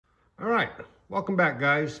All right, welcome back,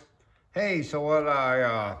 guys. Hey, so what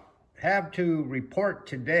I have to report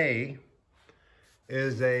today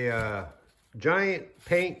is a giant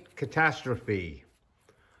paint catastrophe.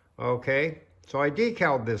 Okay, so I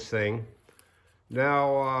decaled this thing.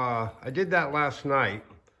 Now, I did that last night,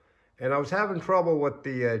 and I was having trouble with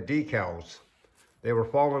the decals. They were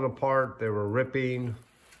falling apart, they were ripping.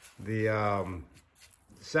 The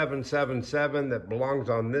 777 that belongs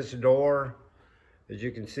on this door, as you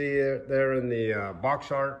can see there in the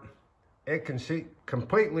box art, it can see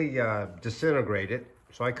completely disintegrated,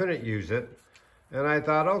 so I couldn't use it. And I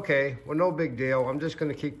thought, okay, well, no big deal. I'm just going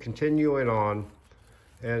to keep continuing on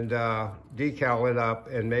and decal it up,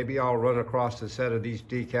 and maybe I'll run across a set of these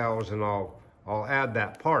decals and I'll add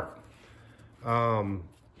that part.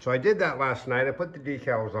 So I did that last night. I put the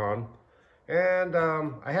decals on, and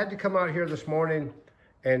I had to come out here this morning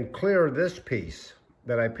and clear this piece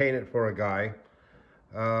that I painted for a guy.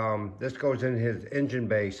 This goes in his engine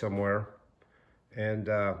bay somewhere. And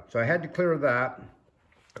so I had to clear that,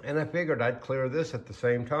 and I figured I'd clear this at the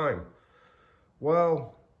same time.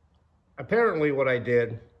 Well, apparently what I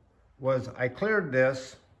did was I cleared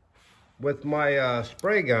this with my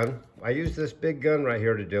spray gun. I used this big gun right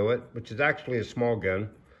here to do it, which is actually a small gun.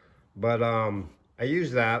 But I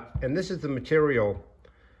use that, and this is the material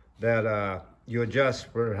that you adjust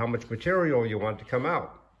for how much material you want to come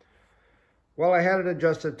out. Well, I had it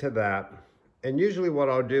adjusted to that, and usually what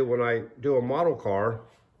I'll do when I do a model car,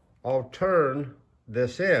 I'll turn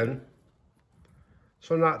this in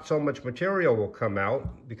so not so much material will come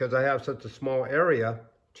out because I have such a small area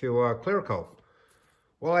to clear coat.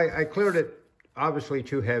 Well, I cleared it obviously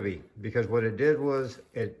too heavy, because what it did was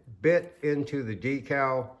it bit into the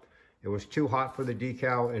decal. It was too hot for the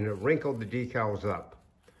decal, and it wrinkled the decals up.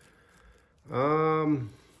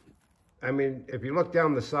 I mean, if you look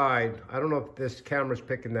down the side, I don't know if this camera's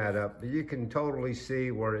picking that up, but you can totally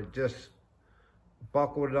see where it just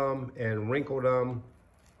buckled them and wrinkled them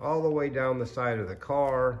all the way down the side of the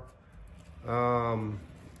car,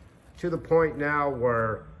 to the point now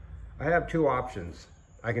where I have two options.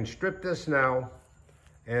 I can strip this now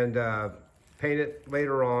and paint it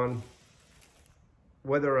later on,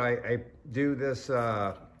 whether I do this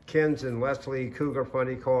Ken's and Leslie Cougar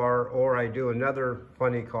funny car, or I do another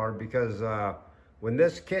funny car, because when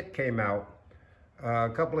this kit came out, a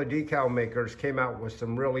couple of decal makers came out with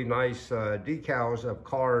some really nice decals of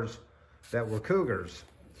cars that were Cougars.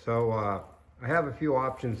 So I have a few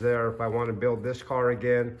options there if I want to build this car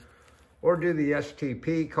again, or do the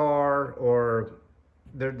STP car, or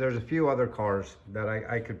there's a few other cars that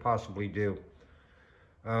I could possibly do.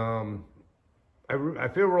 I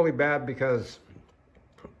feel really bad because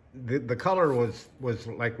the color was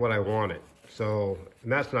like what I wanted. So,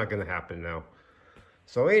 and that's not going to happen now.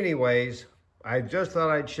 So anyways, I just thought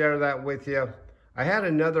I'd share that with you. I had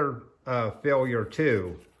another failure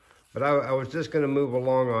too, but I was just going to move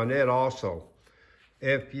along on it also.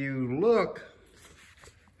 If you look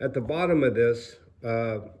at the bottom of this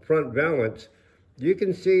front valance, you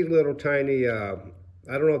can see little tiny, I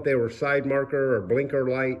don't know if they were side marker or blinker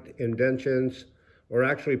light indentions, or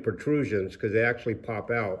actually protrusions, because they actually pop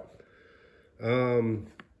out.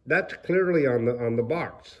 That's clearly on the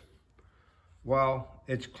box. Well,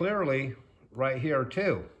 it's clearly right here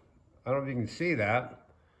too. I don't know if you can see that,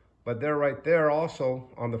 but they're right there also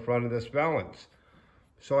on the front of this valance.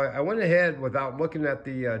 So I went ahead, without looking at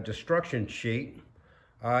the destruction sheet,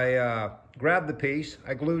 I grabbed the piece,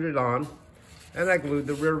 I glued it on, and I glued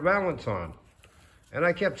the rear valance on. And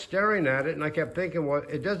I kept staring at it, and I kept thinking, well,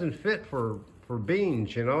 it doesn't fit for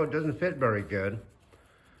beans, you know, it doesn't fit very good.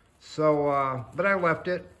 So, but I left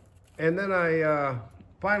it, and then I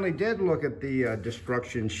finally did look at the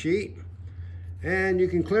destruction sheet, and you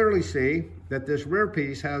can clearly see that this rear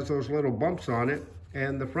piece has those little bumps on it,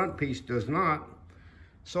 and the front piece does not.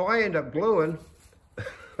 So I end up gluing,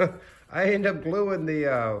 the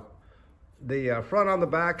front on the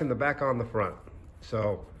back and the back on the front.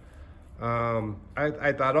 So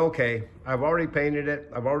I thought, okay, I've already painted it,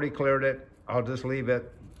 I've already cleared it, I'll just leave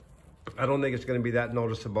it. I don't think it's going to be that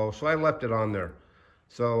noticeable, so I left it on there.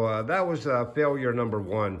 So that was failure number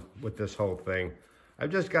one with this whole thing. I've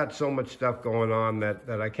just got so much stuff going on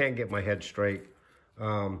that I can't get my head straight.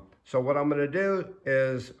 So what I'm going to do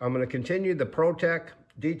is I'm going to continue the ProTech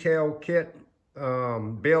detail kit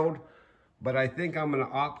build, but I think I'm going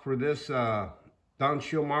to opt for this Don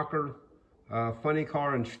Schumacher funny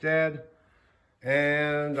car instead.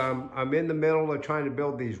 And I'm in the middle of trying to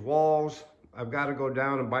build these walls. I've got to go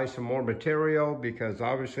down and buy some more material, because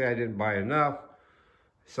obviously I didn't buy enough.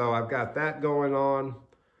 So I've got that going on.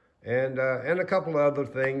 and a couple of other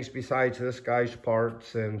things besides this guy's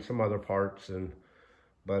parts and some other parts.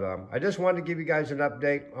 But I just wanted to give you guys an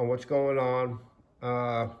update on what's going on.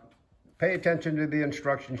 Pay attention to the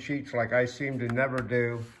instruction sheets like I seem to never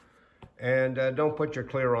do. And don't put your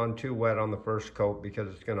clear on too wet on the first coat because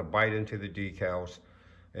it's going to bite into the decals.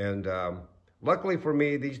 And luckily for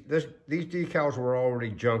me, these decals were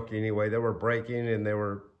already junk anyway. They were breaking and they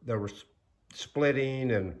were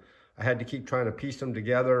splitting, and I had to keep trying to piece them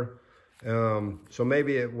together. So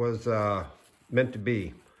maybe it was meant to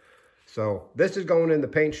be. So this is going in the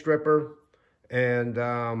paint stripper, and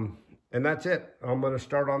that's it. I'm going to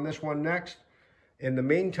start on this one next. In the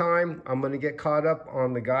meantime, I'm going to get caught up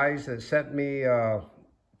on the guys that sent me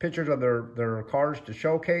pictures of their cars to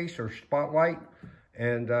showcase or spotlight.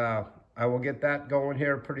 And I will get that going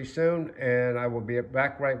here pretty soon. And I will be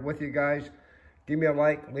back right with you guys. Give me a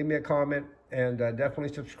like, leave me a comment, and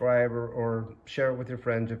definitely subscribe or share it with your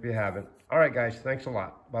friends if you haven't. All right, guys. Thanks a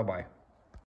lot. Bye-bye.